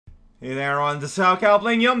Hey there, on the SoCal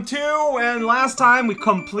playing YUMP2, and last time we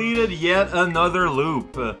completed yet another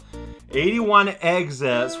loop. 81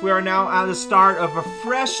 exits. We are now at the start of a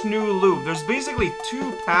fresh new loop. There's basically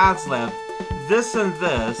two paths left. This and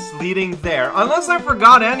this, leading there. Unless I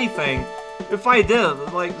forgot anything. If I did,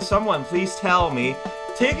 like, someone please tell me.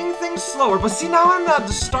 Taking things slower, but see, now I'm at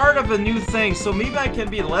the start of a new thing, so maybe I can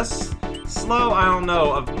be less slow, I don't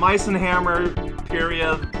know, of mice and hammer,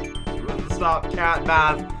 period, stop, cat,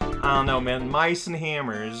 bath. I don't know, man. Mice and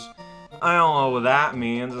hammers. I don't know what that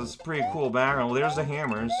means. It's a pretty cool background. Well, there's the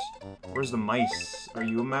hammers. Where's the mice? Are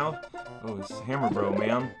you a mouse? Oh, it's Hammer Bro,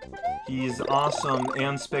 man. He's awesome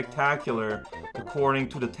and spectacular, according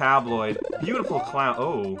to the tabloid. Beautiful clown.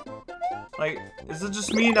 Oh. Like, is it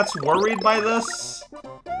just me that's worried by this?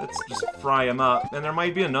 Let's just fry him up. And there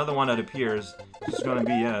might be another one that appears. It's gonna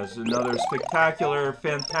be, yes, another spectacular,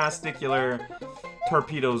 fantasticular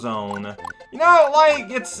torpedo zone. You know,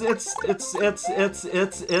 like, it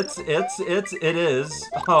is.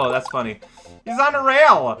 Oh, that's funny. He's on a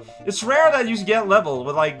rail. It's rare that you get leveled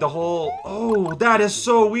with, like, the whole... Oh, that is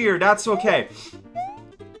so weird. That's okay.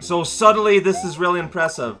 So, subtly, this is really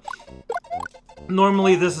impressive.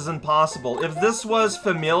 Normally, this is impossible. If this was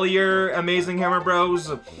familiar Amazing Hammer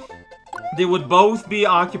Bros, they would both be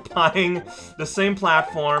occupying the same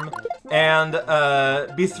platform and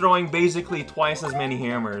be throwing basically twice as many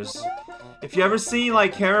hammers. If you ever see,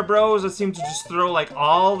 like, Hammer Bros that seem to just throw, like,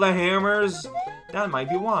 all the hammers, that might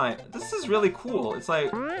be why. This is really cool. It's like,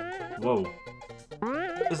 whoa.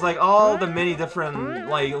 It's like all the many different,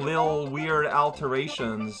 like, little weird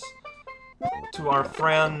alterations to our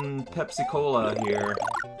friend Pepsi Cola here.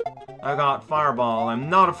 I got Fireball. I'm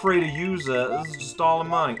not afraid to use it. This is just all the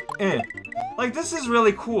money. Like, this is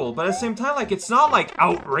really cool, but at the same time, like, it's not, like,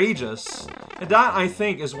 outrageous. And that, I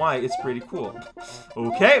think, is why it's pretty cool.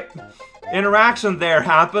 Okay. Interaction there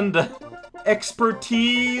happened.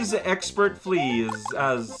 Expertise, expert fleas,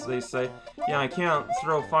 as they say. Yeah, I can't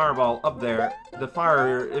throw Fireball up there. The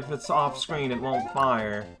fire, if it's off screen, it won't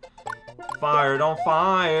fire. Fire, don't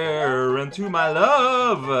fire into my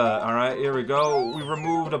love. Alright, here we go. We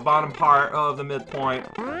removed the bottom part of the midpoint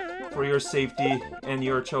for your safety and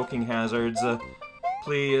your choking hazards.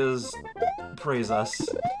 Please praise us.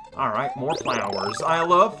 Alright, more flowers. I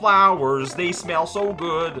love flowers. They smell so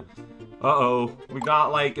good. Uh-oh. We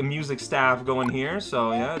got, like, a music staff going here.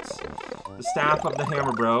 So, yeah, it's the staff of the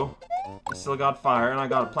Hammer Bro. I still got fire, and I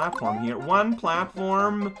got a platform here. One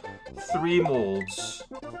platform, 3 molds.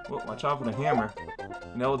 Whoa, watch out for the hammer.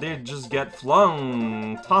 You know, they just get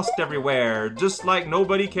flung, tossed everywhere, just like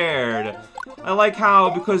nobody cared. I like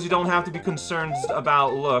how, because you don't have to be concerned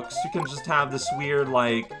about looks, you can just have this weird,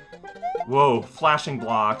 like, whoa, flashing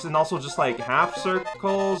blocks, and also just, like, half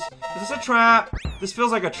circles. Is this a trap? This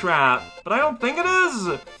feels like a trap, but I don't think it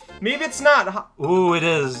is. Maybe it's not. Ooh, it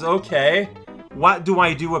is. Okay. What do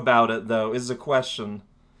I do about it, though, is the question.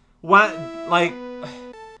 What, like...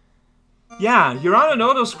 Yeah, you're on an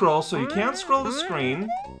auto-scroll, so you can't scroll the screen.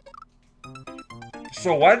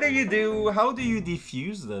 So what do you do? How do you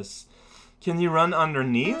defuse this? Can you run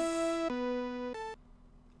underneath?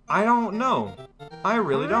 I don't know. I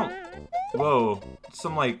really don't. Whoa,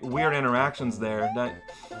 some, like, weird interactions there that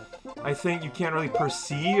I think you can't really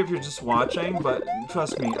perceive if you're just watching, but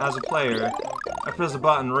trust me, as a player, I pressed the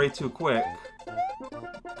button way too quick.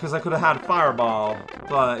 Because I could have had Fireball,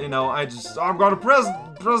 but, you know, I'm gonna press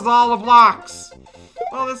all the blocks!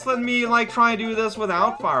 Well, let's let me, like, try and do this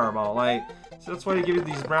without Fireball, like, so that's why they give you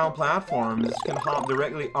these brown platforms. You can hop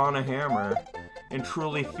directly on a hammer and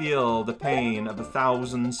truly feel the pain of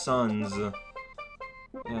 1,000 suns.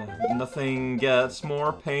 Yeah, nothing gets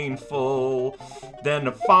more painful than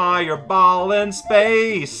a fireball in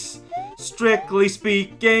space. Strictly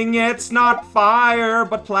speaking, it's not fire,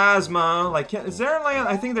 but plasma. Like, is there land?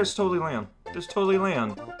 I think there's totally land. There's totally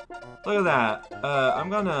land. Look at that. I'm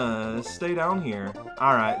gonna stay down here.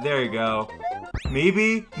 Alright, there you go.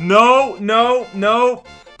 Maybe? No, no, no.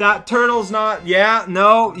 That turtle's not, yeah,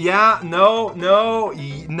 no, yeah, no, no,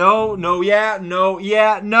 no, no, yeah, no,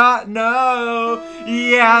 yeah, not, no,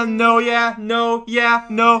 yeah, no, yeah, no, yeah,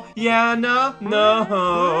 no, yeah, no,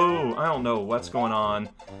 no. I don't know what's going on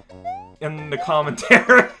in the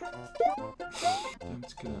commentary.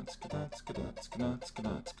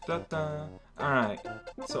 Alright,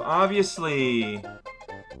 so obviously,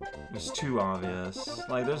 it's too obvious.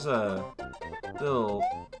 Like, there's a little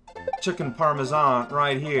chicken parmesan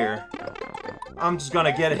right here. I'm just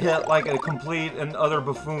gonna get hit like a complete and utter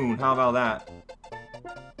buffoon. How about that?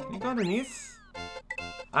 Can you go underneath?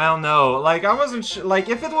 I don't know. Like, I wasn't sure. Like,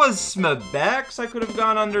 if it was Smebex, I could have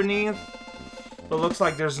gone underneath. But looks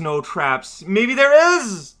like there's no traps. Maybe there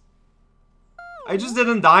is! I just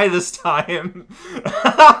didn't die this time.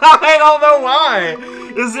 I don't know why.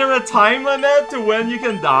 Is there a time limit to when you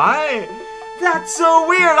can die? That's so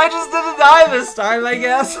weird. I just didn't die this time, I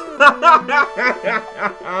guess.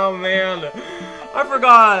 Oh, man. I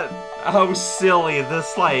forgot how silly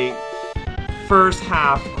this, like, first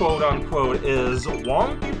half, quote-unquote, is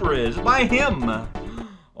Wonky Bridge by him.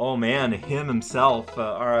 Oh, man, him himself.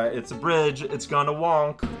 Alright, it's a bridge. It's gonna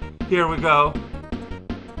wonk. Here we go.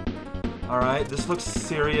 Alright, this looks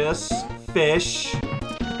serious. Fish.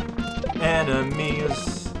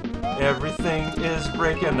 Enemies. Everything is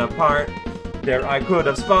breaking apart. There I could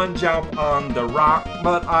have spun jump on the rock,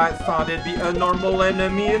 but I thought it'd be a normal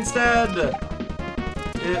enemy instead.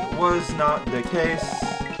 It was not the case.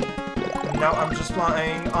 Now I'm just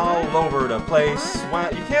flying all over the place.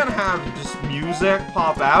 What? You can't have just music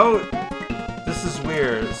pop out? This is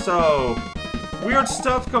weird. So, weird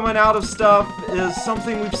stuff coming out of stuff is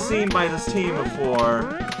something we've seen by this team before,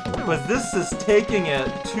 but this is taking it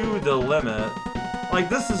to the limit. Like,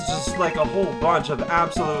 this is just like a whole bunch of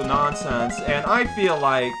absolute nonsense, and I feel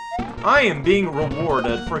like I am being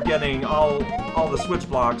rewarded for getting all the switch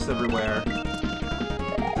blocks everywhere.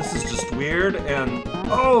 This is just weird, and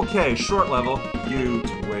okay, short level. You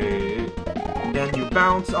wait, and then you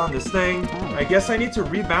bounce on this thing. I guess I need to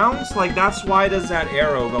rebounce? Like, that's why there's that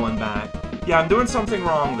arrow going back. Yeah, I'm doing something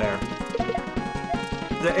wrong there.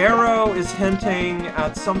 The arrow is hinting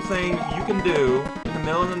at something you can do in the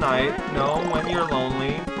middle of the night, when you're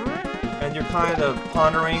lonely, and you're kind of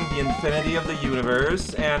pondering the infinity of the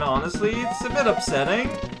universe, and honestly, it's a bit upsetting.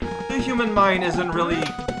 The human mind isn't really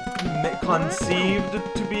conceived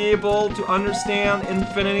to be able to understand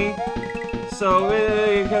infinity, so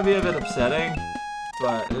it can be a bit upsetting,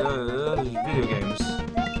 but video games.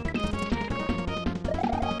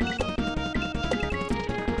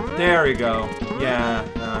 There we go. Yeah,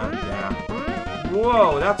 yeah.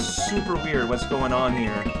 Whoa, that's super weird what's going on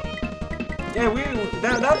here. Yeah,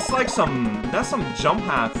 that's like some jump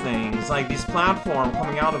hat things, like these platform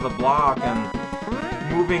coming out of a block and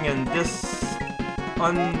moving in this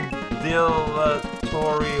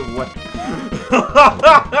undulatory way.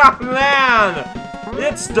 Man!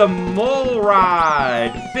 It's the mole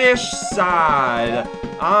ride! Fish side!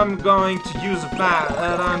 I'm going to use the fact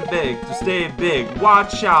that I'm big to stay big.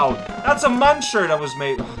 Watch out! That's a muncher that was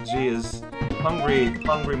made. Oh, jeez. Hungry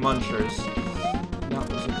munchers. That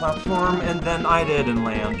was a platform, and then I didn't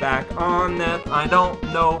land back on it. I don't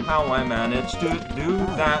know how I managed to do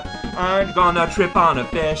that. I'm gonna trip on a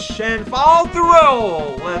fish and fall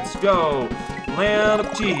through! Let's go! Land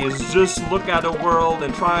of cheese. Just look at the world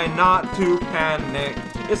and try not to panic.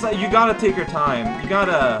 It's like you gotta take your time. You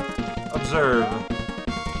gotta observe.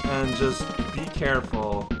 And just be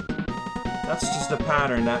careful. That's just a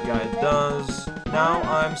pattern that guy does. Now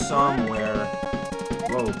I'm somewhere.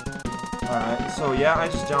 Whoa. Alright, so yeah, I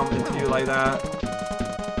just jumped into you like that.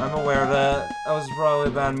 I'm aware of it. That was probably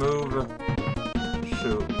a bad move.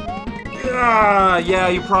 Shoot. Yeah,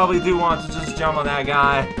 you probably do want to just jump on that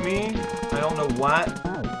guy. Me? I don't know what.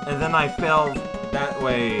 And then I fell that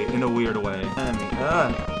way in a weird way. Enemy.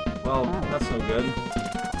 Well, that's no good.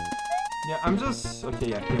 Yeah, I'm just... Okay,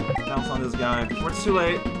 yeah, here. Bounce on this guy before it's too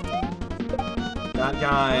late. That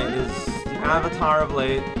guy is the avatar of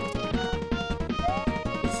late.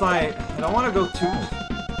 It's like... I don't want to go too...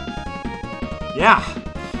 Yeah!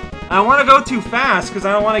 I don't want to go too fast, because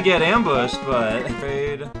I don't want to get ambushed, but...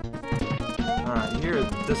 Fade. Alright, here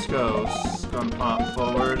this goes. It's gonna pop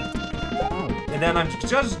forward. And then I'm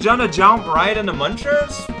just gonna jump right into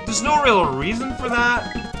munchers? There's no real reason for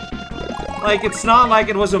that. Like, it's not like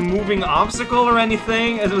it was a moving obstacle or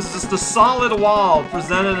anything. It was just a solid wall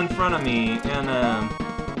presented in front of me. And,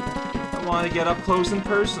 I want to get up close and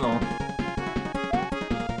personal.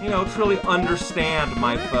 You know, truly understand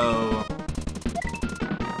my foe.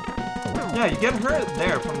 Yeah, you get hurt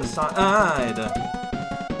there from the side.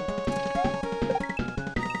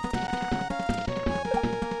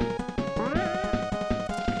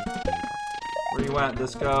 Where you at,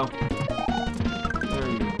 Disco? There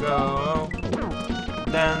you go.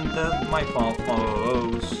 Then my fall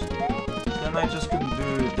flows. Then I just can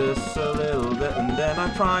do this a little bit, and then I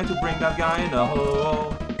try to bring that guy in a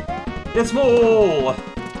hole. It's Mole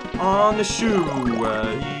on the shoe.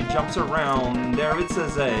 He jumps around. There it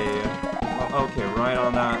says A. Oh, okay, right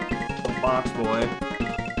on that box boy.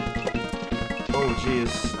 Oh,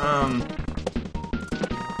 jeez.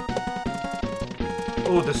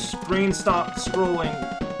 Oh, the screen stopped scrolling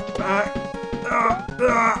back.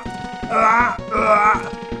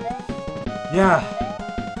 Yeah,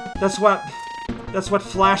 that's what That's what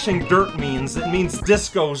flashing dirt means. It means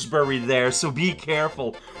disco's buried there, so be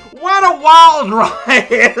careful. What a wild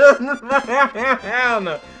ride! Man.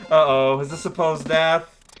 Uh-oh, is this supposed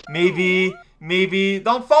death? Maybe, maybe.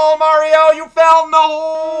 Don't fall, Mario! You fell in the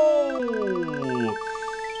hole!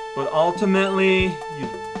 But ultimately, you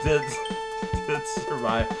did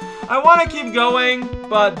survive. I want to keep going,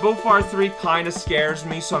 but Bofar 3 kind of scares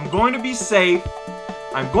me, so I'm going to be safe.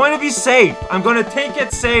 I'm going to be safe. I'm going to take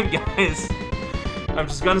it safe, guys. I'm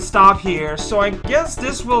just going to stop here. So I guess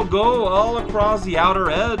this will go all across the outer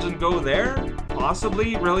edge and go there?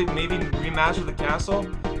 Possibly? Really? Maybe rematch with the castle?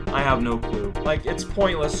 I have no clue. Like, it's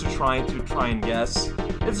pointless to try and guess.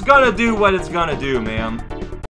 It's gonna do what it's gonna do, man.